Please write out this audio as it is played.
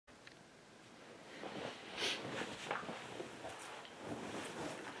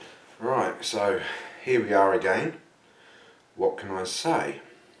So here we are again. What can I say?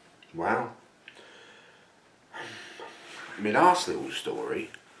 Well, my last little story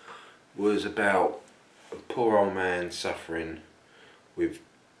was about a poor old man suffering with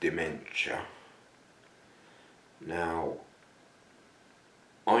dementia. Now,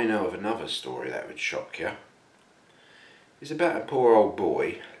 I know of another story that would shock you. It's about a poor old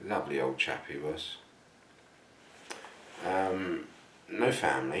boy, lovely old chap he was. No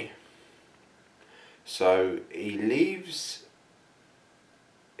family. So he leaves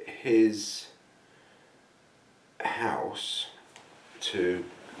his house to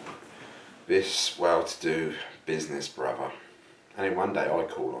this well-to-do business brother. And then one day I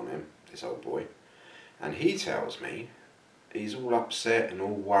call on him, this old boy, and he tells me he's all upset and all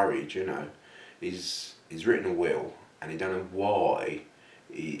worried, you know. He's written a will and he don't know why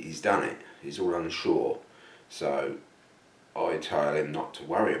he's done it. He's all unsure. So I tell him not to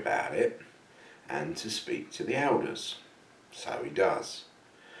worry about it and to speak to the elders. So he does.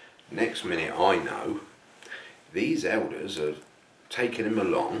 Next minute I know these elders have taken him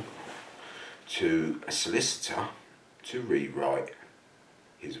along to a solicitor to rewrite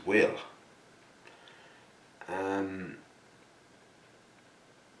his will.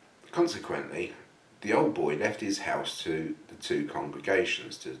 Consequently, the old boy left his house to the two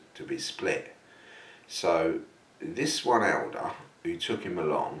congregations to be split. So this one elder who took him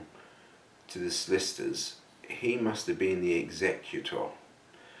along to the solicitors, he must have been the executor,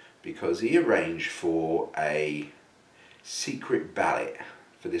 because he arranged for a secret ballot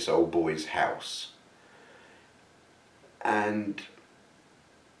for this old boy's house. And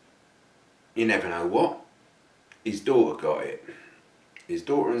you never know what, his daughter got it. His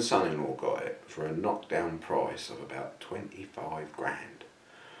daughter and son-in-law got it for a knockdown price of about 25 grand.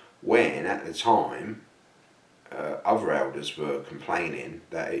 When at the time other elders were complaining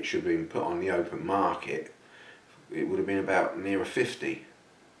that it should have been put on the open market, it would have been about nearer 50.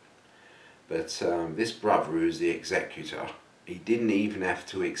 But this brother, who was the executor, he didn't even have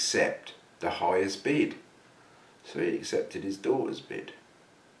to accept the highest bid. So he accepted his daughter's bid.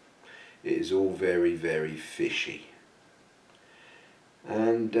 It is all very, very fishy.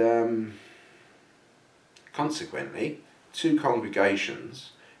 And consequently, two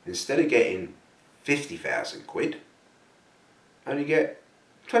congregations, instead of getting 50,000 quid, only get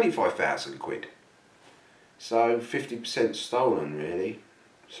 25,000 quid. So 50% stolen, really.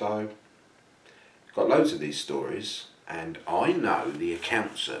 So got loads of these stories, and I know the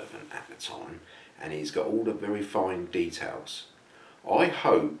account servant at the time, and he's got all the very fine details. I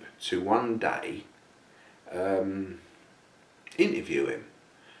hope to one day interview him,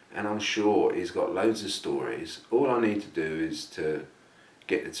 and I'm sure he's got loads of stories. All I need to do is to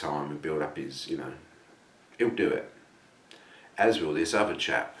get the time and build up his, you know, he'll do it. As will this other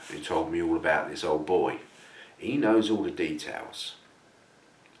chap who told me all about this old boy. He knows all the details.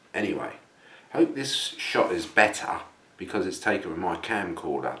 Anyway, hope this shot is better because it's taken with my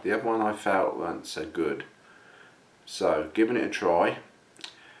camcorder. The other one I felt weren't so good. So, giving it a try.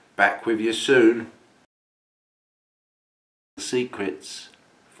 Back with you soon. Secrets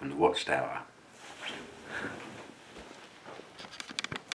from the Watchtower.